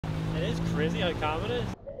is crazy how calm it is.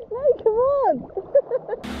 No, come on!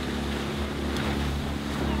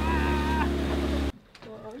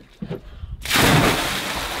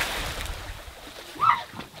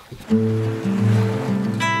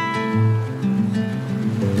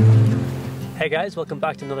 Hey guys, welcome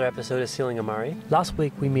back to another episode of Sailing Amari. Last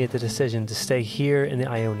week we made the decision to stay here in the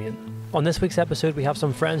Ionian. On this week's episode we have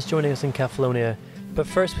some friends joining us in Kefalonia, but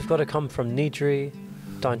first we've got to come from Nidri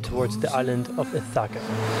down towards the island of Ithaki.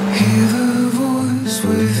 Hear the voice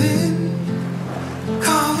within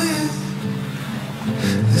calling.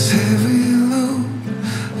 This heavy load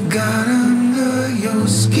got under your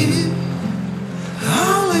skin.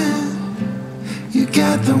 All in, you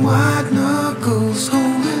got the white knuckles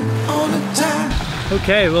holding on the tie.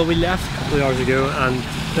 Okay, well we left a couple of hours ago and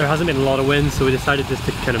there hasn't been a lot of wind, so we decided just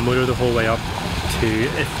to kind of motor the whole way up to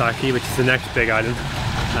Ithaki, which is the next big island.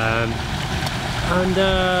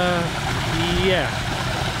 Yeah,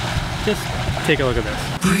 just take a look at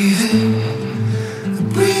this. Breathe in,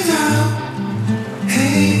 breathe out.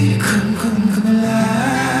 Hey, come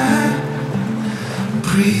alive.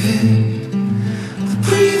 Breathe in,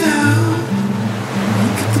 breathe out.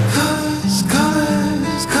 Look at the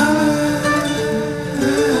colors.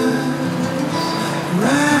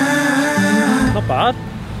 Right. Not bad.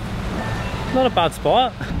 Not a bad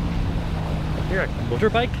spot. Here, a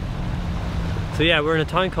motorbike. So yeah, we're in a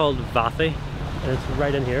town called Ithaki, and it's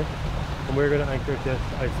right in here. And we're going to anchor just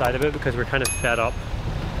outside of it because we're kind of fed up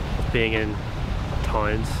of being in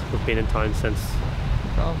towns. We've been in town since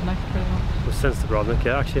Probably, pretty much. well, since the Brodnik,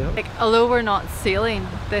 yeah, actually. Like, although we're not sailing,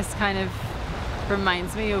 this kind of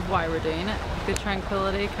reminds me of why we're doing it. The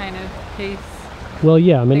tranquility kind of piece. Well,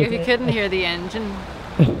 yeah, I mean, Like, if you couldn't hear the engine,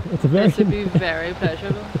 it's a very this would be very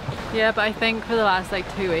pleasurable. Yeah, but I think for the last like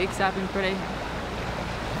 2 weeks I've been pretty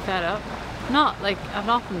fed up. Not like, I've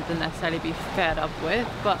nothing to necessarily be fed up with,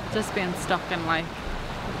 but just being stuck in like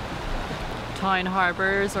town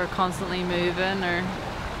harbours or constantly moving, or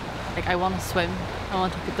like I want to swim. I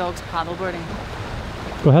want to take the dogs paddleboarding.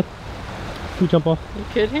 Go ahead. You jump off. You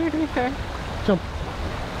could hear, to be fair. Jump.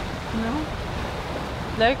 No.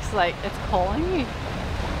 Looks like it's calling you.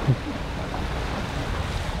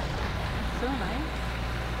 So nice.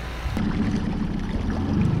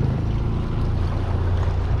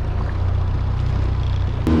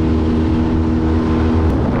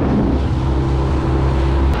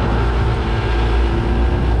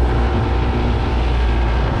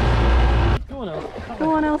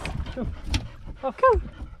 Go on, else. Off. Go.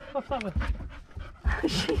 Off that way.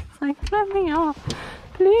 She's like, let me off.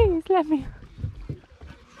 Please, let me.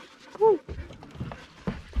 Go.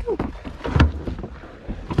 Go.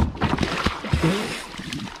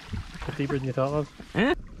 Deeper than you thought of.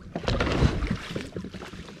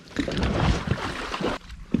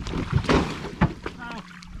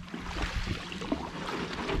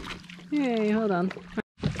 Yay, hold on.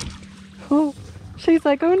 Oh, she's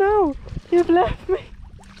like, oh no, you've left me.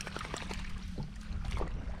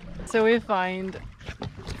 So we find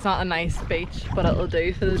it's not a nice beach, but it'll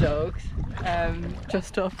do for the dogs,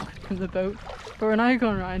 just off from the boat. But we're now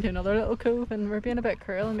going around to another little cove and we're being a bit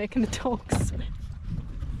cruel and making the dogs swim.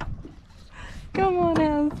 Come on,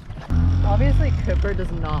 Els. Obviously Cooper does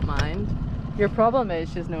not mind. Your problem is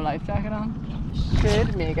she has no life jacket on.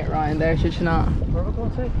 Should make it round there, should she not? Where are we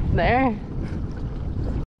going to? There.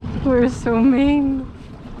 We're so mean.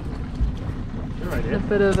 You're right A here.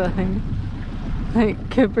 bit of a thing. Like,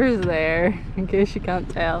 Kipper's there, in case you can't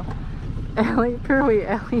tell. Ellie, poor wee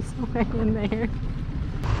Ellie's way in there.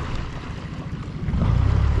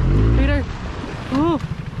 Peter! Oh,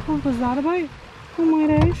 what was that about? Oh my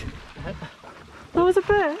gosh. That was a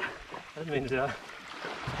bit. I didn't mean to do that.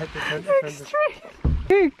 Extreme.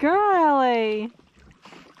 Good girl, Ellie.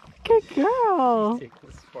 Good girl. Take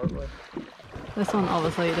this far away. This one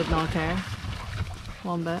obviously did not care.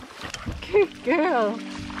 One bit. Good girl.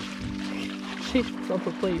 She's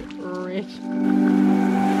probably rich.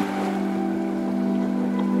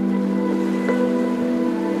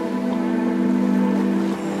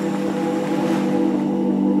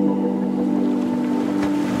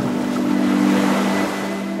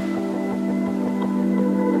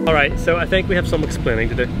 Alright, so I think we have some explaining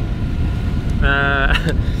to do.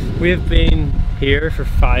 We have been here for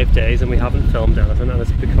 5 days and we haven't filmed anything, and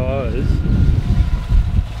it's because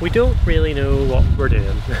we don't really know what we're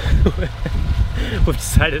doing. We've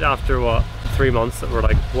decided after what, 3 months that we're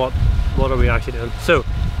like, what are we actually doing? So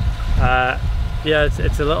yeah,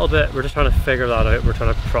 it's a little bit, we're just trying to figure that out, we're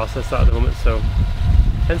trying to process that at the moment, so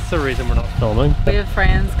hence the reason we're not filming. We have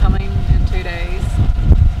friends coming in 2 days,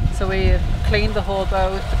 so we have cleaned the whole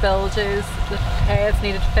boat, the bilges, the heads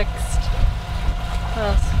needed fixed, What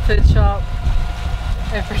else? Food shop,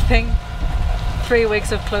 everything. 3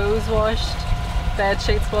 weeks of clothes washed, bed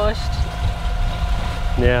sheets washed.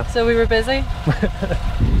 Yeah. So we were busy.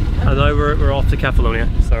 And now we're off to Kefalonia,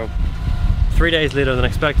 so 3 days later than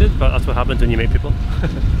expected, but that's what happens when you meet people.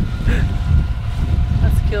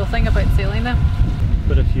 That's the cool thing about sailing though.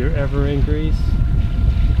 But if you're ever in Greece,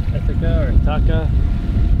 Ithaki or Ithaki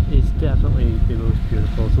is definitely the most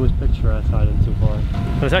beautiful. It's the most picturesque island so far.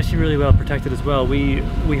 And it's actually really well protected as well. We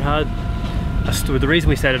had the reason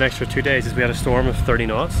we stayed an extra 2 days is we had a storm of 30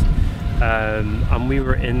 knots, and we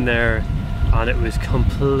were in there and it was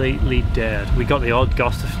completely dead. We got the odd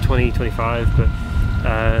gust of 20-25, but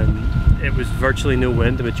it was virtually no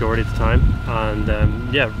wind the majority of the time.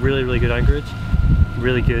 And yeah, really good anchorage,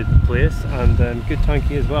 really good place, and good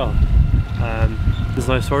tanky as well. It's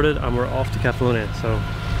now sorted and we're off to Kefalonia. So,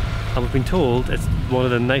 and we've been told it's one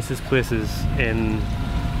of the nicest places in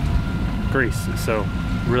Greece, so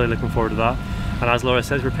really looking forward to that. And as Laura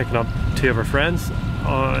says, we're picking up 2 of our friends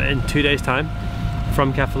in 2 days time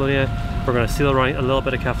from Kefalonia. We're going to sail around a little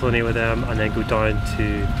bit of Kefalonia with them and then go down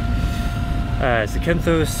to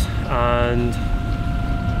Zakynthos and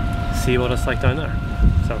see what it's like down there.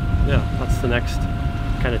 So yeah, that's the next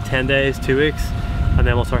kind of 10 days, 2 weeks, and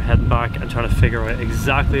then we'll start heading back and trying to figure out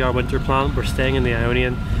exactly our winter plan. We're staying in the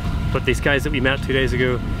Ionian, but these guys that we met 2 days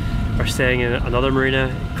ago are staying in another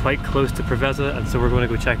marina quite close to Preveza, and so we're going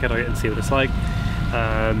to go check it out and see what it's like,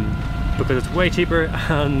 because it's way cheaper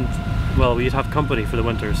and, well, we'd have company for the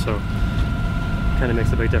winter, so kind of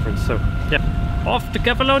makes a big difference. So yeah, off to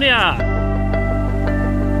Kefalonia!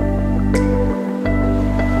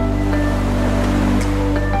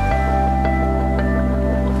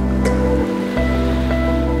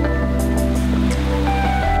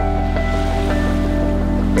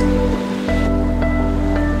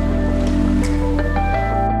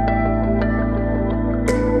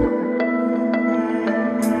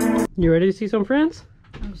 You ready to see some friends?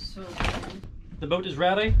 I'm so tired. The boat is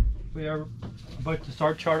ready. We are about to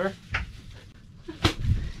start charter.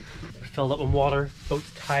 We're filled up with water,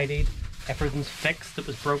 boat's tidied, everything's fixed that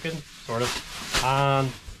was broken, sort of.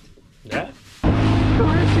 And yeah.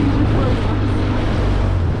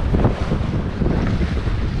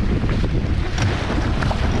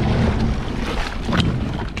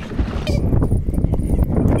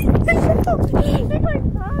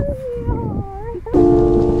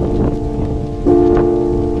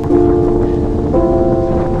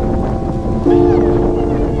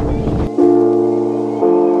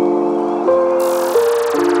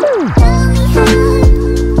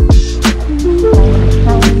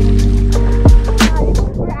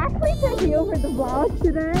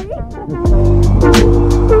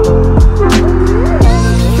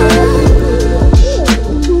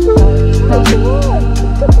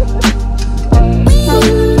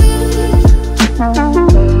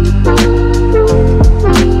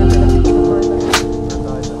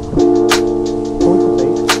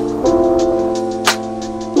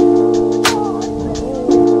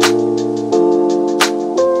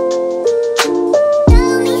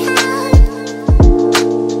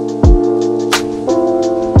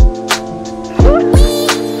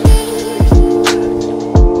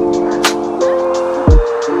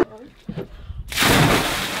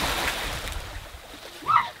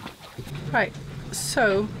 Right,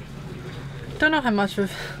 so don't know how much I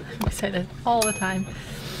say this all the time.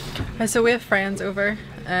 So we have friends over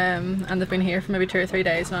and they've been here for maybe 2 or 3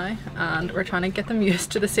 days now, and we're trying to get them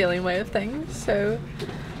used to the sailing way of things. So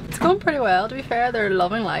it's going pretty well, to be fair. They're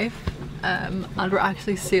loving life, and we're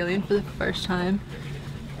actually sailing for the first time.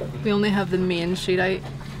 We only have the main sheet out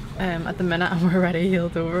at the minute, and we're already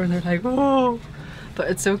heeled over, and they're like, whoa! But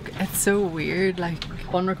it's so weird. Like,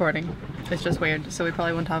 one recording, it's just weird, so we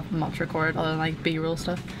probably won't have much recorded other than like B-roll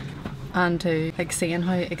stuff. And to like seeing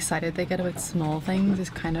how excited they get about small things is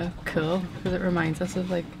kind of cool, because it reminds us of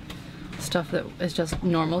like stuff that is just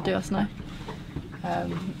normal to us now.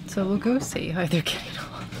 So we'll go see how they're getting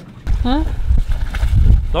on. Huh?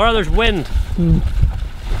 Laura, there's wind.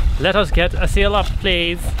 Let us get a sail up,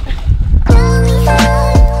 please.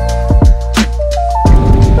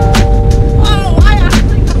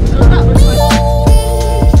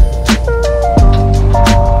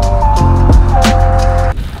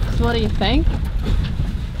 What do you think?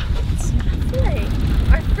 It's lovely.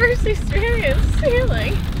 Our first experience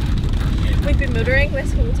sailing. We've been motoring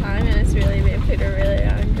this whole time and it's really made Peter really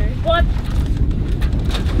angry. What?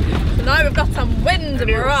 So now we've got some wind and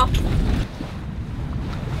we're off.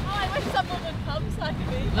 Oh, I wish someone would come so I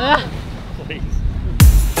could be. Please.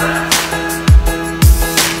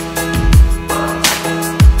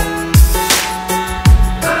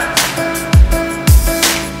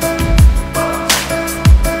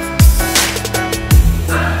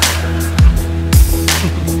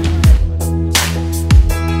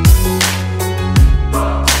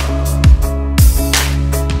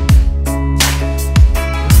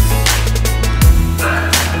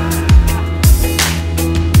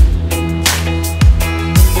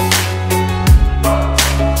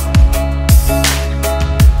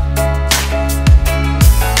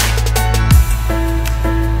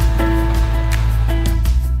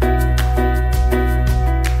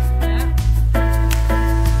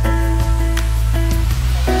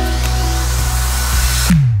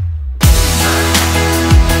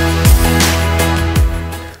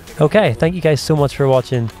 Okay, thank you guys so much for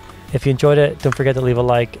watching. If you enjoyed it, don't forget to leave a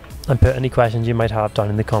like and put any questions you might have down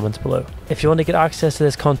in the comments below. If you want to get access to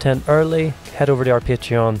this content early, head over to our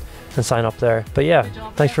Patreon and sign up there. But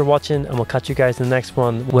yeah, thanks for watching, and we'll catch you guys in the next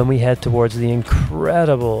one when we head towards the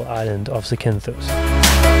incredible island of Zakynthos.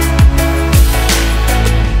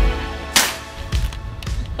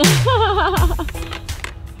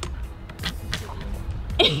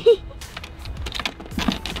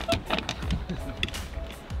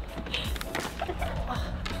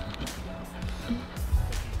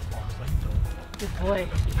 Good boy.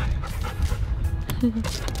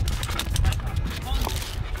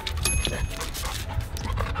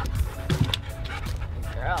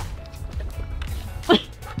 Girl.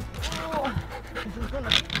 Oh, this is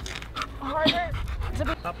gonna harder. It's a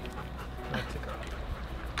bit up.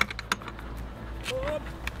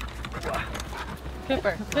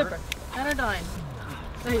 Clipper, Clipper. Let her down.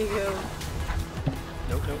 There you go.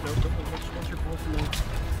 Nope. Watch your ball from there.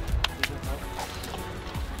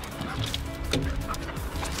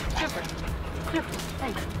 Clipper. Clipper.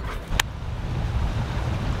 Thanks.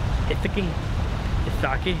 Ithaki.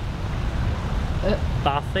 Ithaki.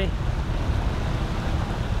 Bathy.